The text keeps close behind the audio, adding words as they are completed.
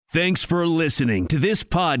Thanks for listening to this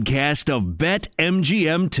podcast of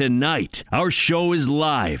BetMGM Tonight. Our show is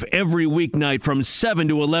live every weeknight from 7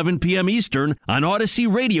 to 11 p.m. Eastern on Odyssey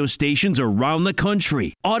radio stations around the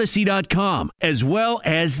country, Odyssey.com, as well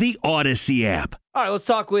as the Odyssey app. All right, let's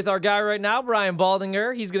talk with our guy right now, Brian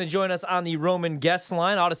Baldinger. He's going to join us on the Roman guest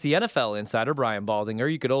line, Odyssey NFL insider Brian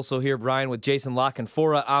Baldinger. You could also hear Brian with Jason La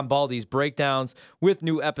Canfora on Baldy's Breakdowns with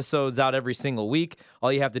new episodes out every single week.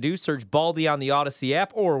 All you have to do, search Baldy on the Odyssey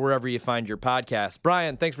app or wherever you find your podcast.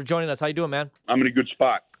 Brian, thanks for joining us. How you doing, man? I'm in a good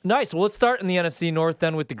spot. Nice. Well, let's start in the NFC North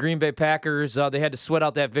then with the Green Bay Packers. They had to sweat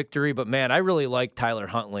out that victory, but, man, I really like Tyler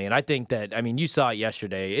Huntley, and I think that, I mean, you saw it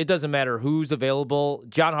yesterday. It doesn't matter who's available.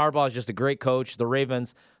 John Harbaugh is just a great coach. The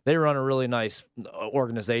Ravens, they run a really nice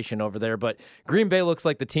organization over there, but Green Bay looks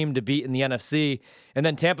like the team to beat in the NFC, and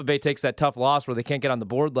then Tampa Bay takes that tough loss where they can't get on the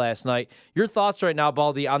board last night. Your thoughts right now,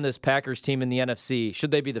 Baldy, on this Packers team in the NFC? Should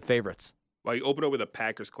they be the favorites? Well, you open up with a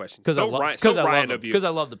Packers question. Because I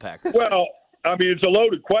love the Packers. Well, I mean, it's a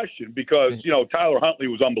loaded question because, Tyler Huntley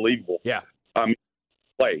was unbelievable. Yeah.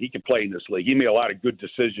 He can play in this league. He made a lot of good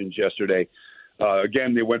decisions yesterday.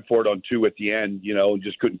 Again, they went for it on 2 at the end, and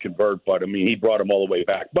just couldn't convert. But, I mean, he brought them all the way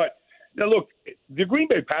back. But, now, look, the Green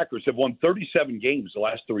Bay Packers have won 37 games the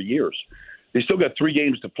last 3 years. They still got 3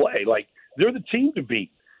 games to play. Like, they're the team to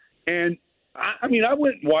beat. And, I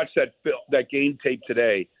went and watched that game tape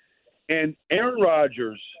today. And Aaron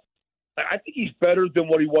Rodgers – I think he's better than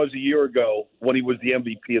what he was a year ago when he was the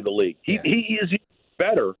MVP of the league. He is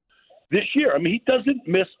better this year. I mean, he doesn't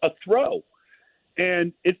miss a throw.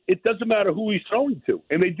 And it doesn't matter who he's throwing to.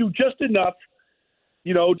 And they do just enough,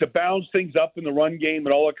 to bounce things up in the run game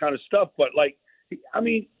and all that kind of stuff. But,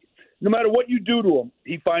 no matter what you do to him,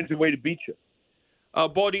 he finds a way to beat you.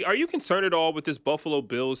 Baldy, are you concerned at all with this Buffalo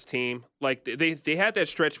Bills team? Like, they had that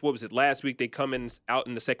stretch, what was it, last week? They come out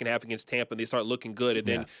in the second half against Tampa, and they start looking good. And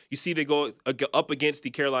then you see they go up against the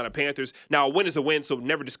Carolina Panthers. Now, a win is a win, so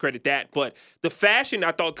never discredit that. But the fashion,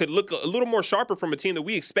 I thought, could look a little more sharper from a team that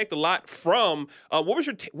we expect a lot from. What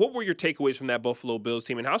were your takeaways from that Buffalo Bills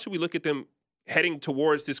team, and how should we look at them heading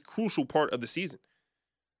towards this crucial part of the season?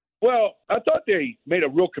 Well, I thought they made a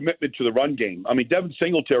real commitment to the run game. I mean, Devin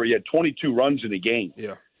Singletary had 22 runs in the game.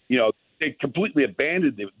 Yeah. They completely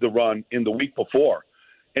abandoned the run in the week before.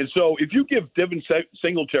 And so if you give Devin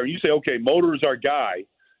Singletary, you say, okay, Motor's our guy,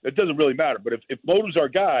 it doesn't really matter. But if Motor's our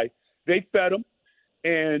guy, they fed him.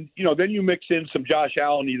 And, then you mix in some Josh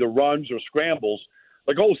Allen, either runs or scrambles.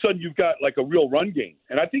 Like all of a sudden you've got like a real run game.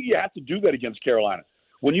 And I think you have to do that against Carolina.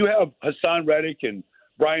 When you have Hassan Reddick and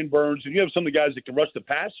Brian Burns, and you have some of the guys that can rush the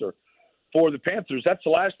passer for the Panthers, that's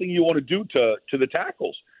the last thing you want to do to the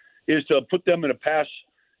tackles is to put them in a pass,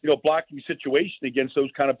 blocking situation against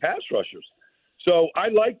those kind of pass rushers. So I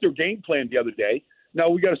liked their game plan the other day. Now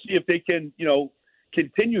we got to see if they can,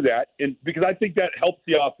 continue that, and because I think that helps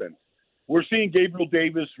the offense. We're seeing Gabriel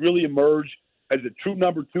Davis really emerge as a true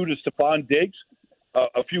number 2 to Stephon Diggs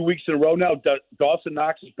a few weeks in a row now. Dawson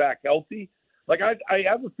Knox is back healthy. Like, I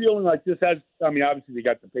have a feeling like this has – obviously they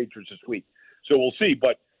got the Patriots this week, so we'll see.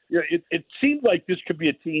 But it seems like this could be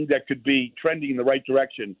a team that could be trending in the right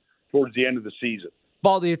direction towards the end of the season.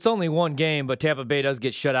 Baldy, it's only one game, but Tampa Bay does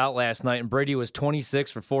get shut out last night, and Brady was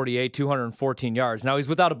 26 for 48, 214 yards. Now, he's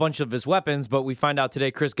without a bunch of his weapons, but we find out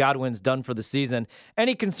today Chris Godwin's done for the season.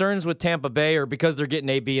 Any concerns with Tampa Bay, or because they're getting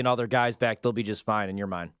AB and other guys back, they'll be just fine in your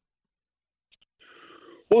mind?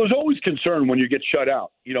 Well, there's always concern when you get shut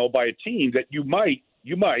out, by a team that you might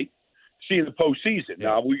see in the postseason.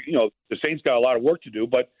 Yeah. Now, the Saints got a lot of work to do,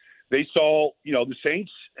 but they saw, the Saints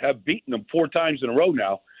have beaten them 4 times in a row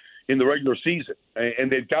now in the regular season, and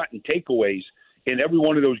they've gotten takeaways in every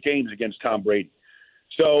one of those games against Tom Brady.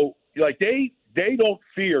 So, they don't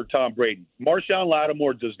fear Tom Brady. Marshawn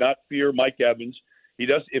Lattimore does not fear Mike Evans. He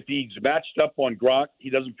does. If he's matched up on Gronk, he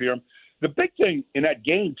doesn't fear him. The big thing in that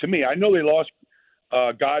game, to me, I know they lost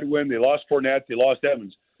Godwin, they lost Fournette, they lost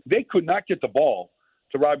Evans. They could not get the ball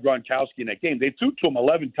to Rob Gronkowski in that game. They threw to him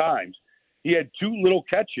 11 times. He had 2 little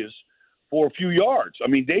catches for a few yards. I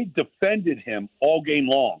mean, they defended him all game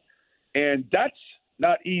long. And that's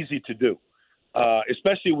not easy to do,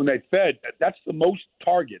 especially when they fed. That's the most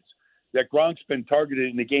targets that Gronk's been targeted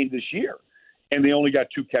in the game this year, and they only got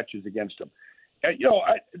 2 catches against him. And,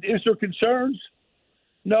 is there concerns?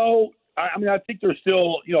 No. I think they're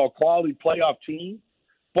still, a quality playoff team,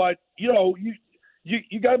 but you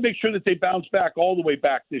got to make sure that they bounce back all the way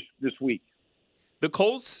back this week. The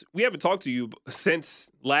Colts, we haven't talked to you since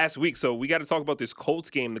last week, so we got to talk about this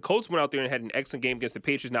Colts game. The Colts went out there and had an excellent game against the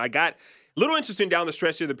Patriots. Now, I got a little interesting down the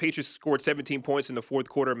stretch here. The Patriots scored 17 points in the fourth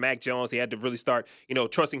quarter. Mac Jones, they had to really start,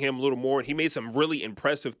 trusting him a little more, and he made some really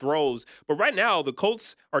impressive throws. But right now, the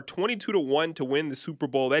Colts are 22-1 to win the Super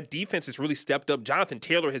Bowl. That defense has really stepped up. Jonathan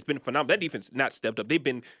Taylor has been phenomenal. That defense not stepped up. They've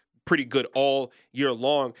been pretty good all year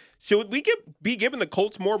long. Should we be giving the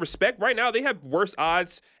Colts more respect? Right now, they have worse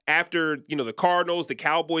odds after, the Cardinals, the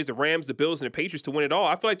Cowboys, the Rams, the Bills, and the Patriots to win it all.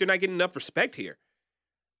 I feel like they're not getting enough respect here.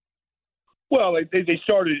 Well, they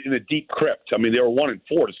started in a deep crypt. I mean, they were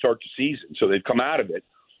 1-4 to start the season, so they've come out of it,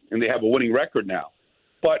 and they have a winning record now.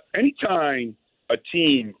 But anytime a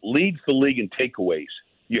team leads the league in takeaways,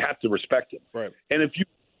 you have to respect them. Right. And if you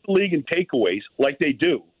lead the league in takeaways, like they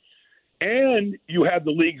do, and you have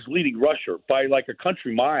the league's leading rusher by like a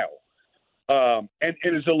country mile, and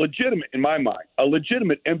is a legitimate, in my mind, a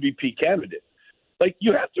legitimate MVP candidate, like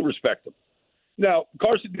you have to respect him. Now,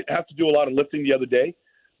 Carson didn't have to do a lot of lifting the other day,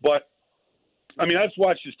 but I mean, I've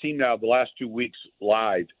watched this team now the last 2 weeks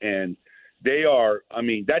live, and they are, I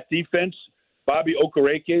mean, that defense, Bobby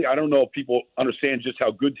Okereke, I don't know if people understand just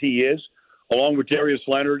how good he is, along with Darius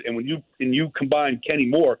Leonard, and when you combine Kenny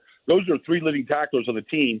Moore, those are three leading tacklers on the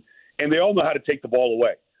team, and they all know how to take the ball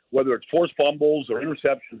away, whether it's forced fumbles or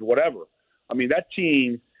interceptions or whatever. I mean, that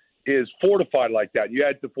team is fortified like that. You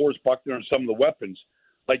had DeForest Buckner and some of the weapons.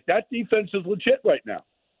 Like, that defense is legit right now.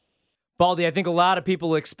 Baldy, I think a lot of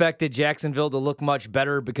people expected Jacksonville to look much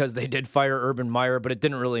better because they did fire Urban Meyer, but it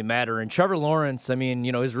didn't really matter. And Trevor Lawrence, I mean,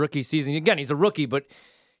 his rookie season, again, he's a rookie, but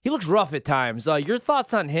he looks rough at times. Your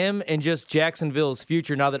thoughts on him and just Jacksonville's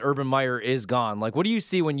future now that Urban Meyer is gone? Like, what do you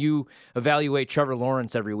see when you evaluate Trevor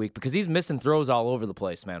Lawrence every week? Because he's missing throws all over the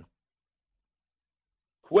place, man.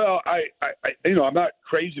 Well, I'm not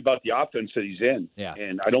crazy about the offense that he's in. Yeah.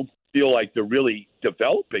 And I don't feel like they're really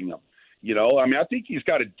developing him. I mean, I think he's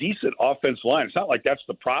got a decent offensive line. It's not like that's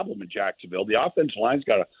the problem in Jacksonville. The offensive line's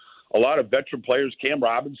got a lot of veteran players. Cam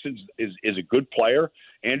Robinson is a good player.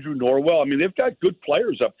 Andrew Norwell. I mean, they've got good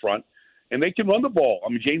players up front, and they can run the ball. I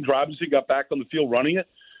mean, James Robinson got back on the field running it.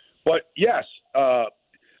 But, yes,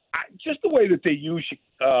 just the way that they use,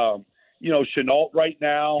 Chenault right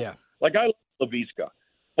now. Yeah. Like, I love Laviska.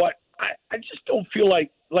 But I just don't feel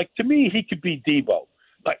like to me, he could be Debo.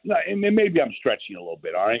 And maybe I'm stretching a little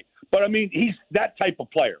bit, all right? But, I mean, he's that type of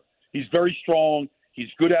player. He's very strong. He's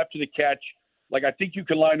good after the catch. Like, I think you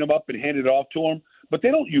can line him up and hand it off to him, but they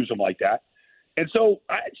don't use him like that. And so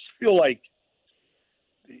I just feel like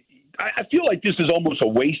this is almost a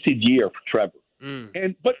wasted year for Trevor.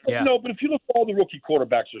 But if you look, all the rookie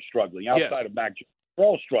quarterbacks are struggling outside of Mac Jones. They're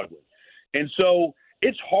all struggling. And so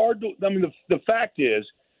it's hard to – I mean, the fact is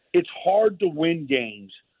it's hard to win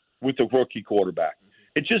games with a rookie quarterback.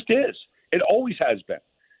 It just is. It always has been.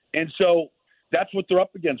 And so that's what they're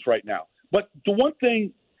up against right now. But the one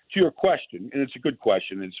thing to your question, and it's a good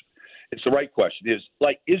question, it's the right question,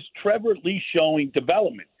 is Trevor at least showing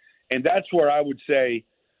development? And that's where I would say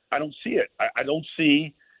I don't see it. I don't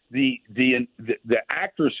see the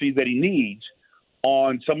accuracy that he needs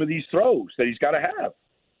on some of these throws that he's got to have.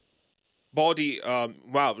 Baldy,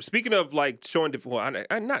 wow. Speaking of like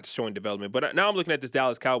I'm not showing development, but now I'm looking at this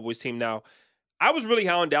Dallas Cowboys team now. I was really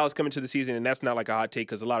high on Dallas coming to the season, and that's not like a hot take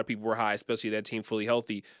because a lot of people were high, especially that team fully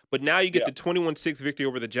healthy. But now you get the 21-6 victory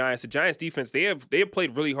over the Giants. The Giants defense, they have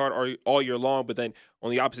played really hard all year long, but then on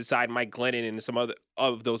the opposite side, Mike Glennon and some other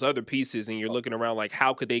of those other pieces, and you're looking around like,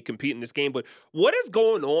 how could they compete in this game? But what is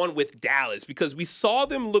going on with Dallas? Because we saw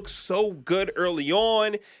them look so good early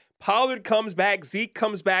on. Pollard comes back, Zeke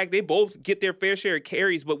comes back. They both get their fair share of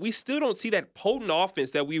carries, but we still don't see that potent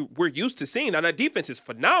offense that we're used to seeing. Now, that defense is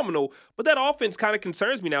phenomenal, but that offense kind of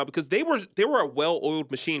concerns me now because they were a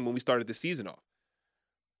well-oiled machine when we started the season off.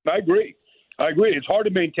 I agree. It's hard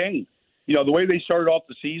to maintain. The way they started off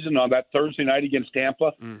the season on that Thursday night against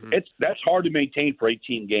Tampa, that's hard to maintain for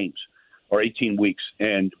 18 games or 18 weeks,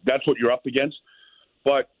 and that's what you're up against.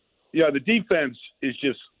 But, the defense is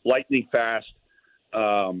just lightning fast.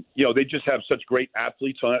 They just have such great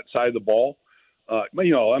athletes on that side of the ball.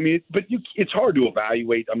 It's hard to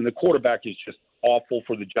evaluate. I mean, the quarterback is just awful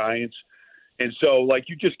for the Giants. And so,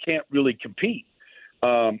 you just can't really compete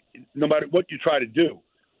no matter what you try to do.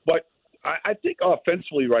 But I think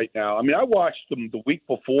offensively right now, I mean, I watched them the week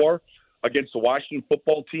before against the Washington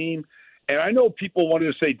football team, and I know people wanted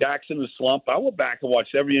to say Dak's in the slump. I went back and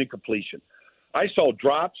watched every incompletion. I saw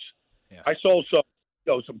drops. Yeah. I saw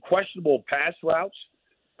some questionable pass routes.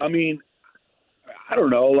 I mean, I don't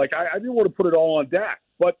know. I didn't want to put it all on Dak.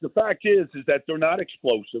 But the fact is that they're not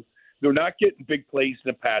explosive. They're not getting big plays in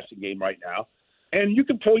the passing game right now. And you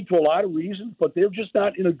can point to a lot of reasons, but they're just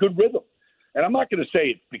not in a good rhythm. And I'm not going to say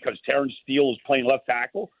it's because Terrence Steele is playing left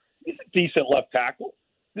tackle. He's a decent left tackle.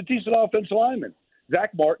 He's a decent offensive lineman.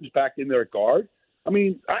 Zach Martin's back in there at guard. I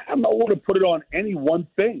mean, I'm not going to put it on any one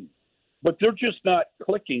thing, but they're just not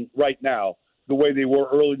clicking right now the way they were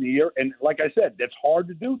early in the year. And like I said, that's hard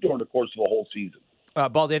to do during the course of a whole season.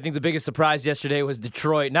 Baldy, I think the biggest surprise yesterday was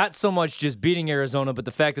Detroit. Not so much just beating Arizona, but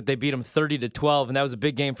the fact that they beat them 30-12, and that was a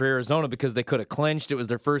big game for Arizona because they could have clinched. It was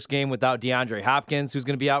their first game without DeAndre Hopkins, who's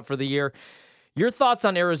going to be out for the year. Your thoughts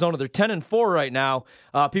on Arizona? They're 10-4 right now.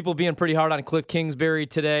 People being pretty hard on Cliff Kingsbury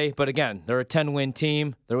today, but again, they're a 10-win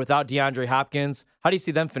team. They're without DeAndre Hopkins. How do you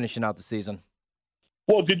see them finishing out the season?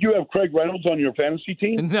 Well, did you have Craig Reynolds on your fantasy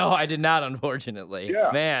team? No, I did not, unfortunately.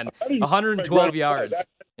 Yeah. Man, 112 yards.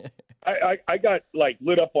 I got like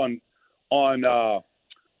lit up on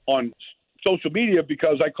social media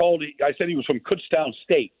because I said he was from Kutztown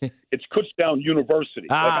State. It's Kutztown University.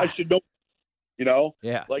 Like I should know, you know?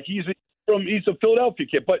 Yeah. Like he's a Philadelphia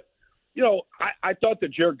kid. But, you know, I thought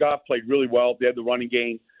that Jared Goff played really well. They had the running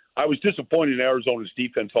game. I was disappointed in Arizona's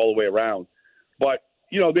defense all the way around. But,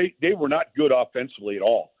 you know, they were not good offensively at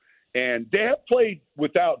all. And they have played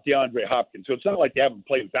without DeAndre Hopkins, so it's not like they haven't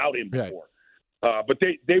played without him before. Right. But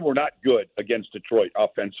they were not good against Detroit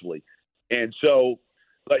offensively. And so,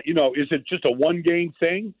 you know, is it just a one-game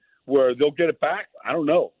thing where they'll get it back? I don't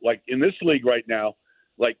know. Like in this league right now,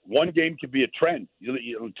 like one game could be a trend.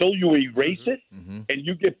 Until you erase it and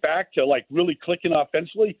you get back to like really clicking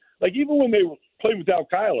offensively. Like even when they played without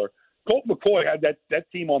Kyler, Colt McCoy had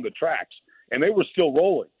that team on the tracks and they were still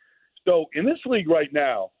rolling. So in this league right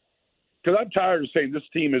now, because I'm tired of saying this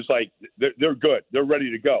team is like they're good, they're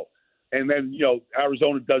ready to go, and then you know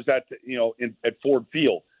Arizona does that, you know, at Ford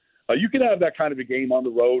Field. You can have that kind of a game on the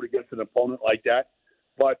road against an opponent like that,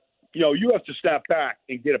 but you know you have to snap back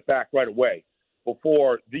and get it back right away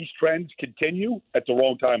before these trends continue at the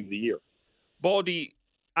wrong time of the year. Baldy,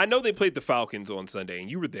 I know they played the Falcons on Sunday,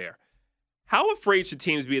 and you were there. How afraid should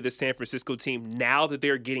teams be of the San Francisco team now that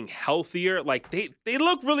they're getting healthier? Like, they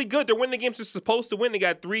look really good. They're winning the games they're supposed to win. They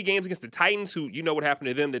got 3 games against the Titans, who you know what happened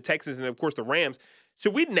to them, the Texans, and, of course, the Rams.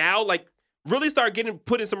 Should we now, like, really start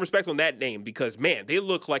putting some respect on that name? Because, man, they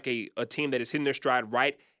look like a team that is hitting their stride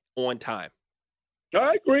right on time.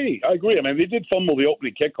 I agree. I mean, they did fumble the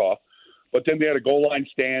opening kickoff, but then they had a goal line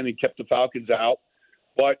stand and kept the Falcons out.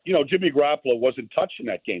 But, you know, Jimmy Garoppolo wasn't touching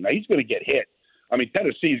that game. Now, he's going to get hit. I mean,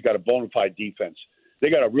 Tennessee's got a bona fide defense. They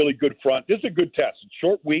got a really good front. This is a good test. It's a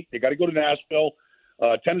short week. They got to go to Nashville.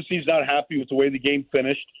 Tennessee's not happy with the way the game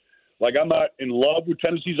finished. Like, I'm not in love with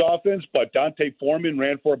Tennessee's offense, but Dante Foreman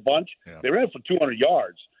ran for a bunch. Yeah. They ran for 200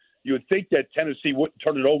 yards. You would think that Tennessee wouldn't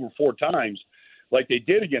turn it over 4 times like they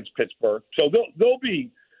did against Pittsburgh. So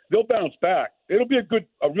they'll bounce back. It'll be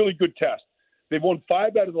a really good test. They've won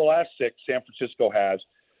 5 out of the last 6, San Francisco has,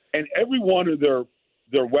 and every one of their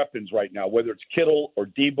weapons right now, whether it's Kittle or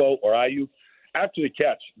Debo or Ayuk, after the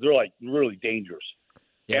catch, they're like really dangerous.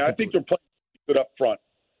 Yeah, and I think they're playing good up front.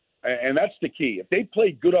 And that's the key. If they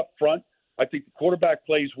play good up front, I think the quarterback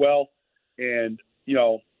plays well. And,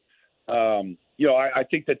 I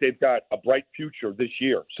think that they've got a bright future this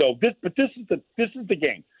year. So this is the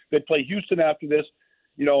game. They play Houston after this,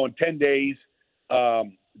 in 10 days.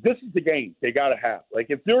 This is the game they got to have. Like,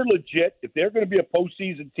 if they're legit, if they're going to be a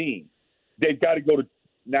postseason team, they've got to go to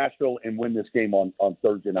Nashville and win this game on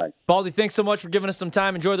Thursday night. Baldy, thanks so much for giving us some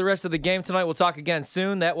time. Enjoy the rest of the game tonight. We'll talk again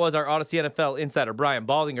soon. That was our Odyssey NFL insider, Brian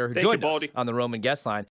Baldinger, who joined us on the Roman guest line.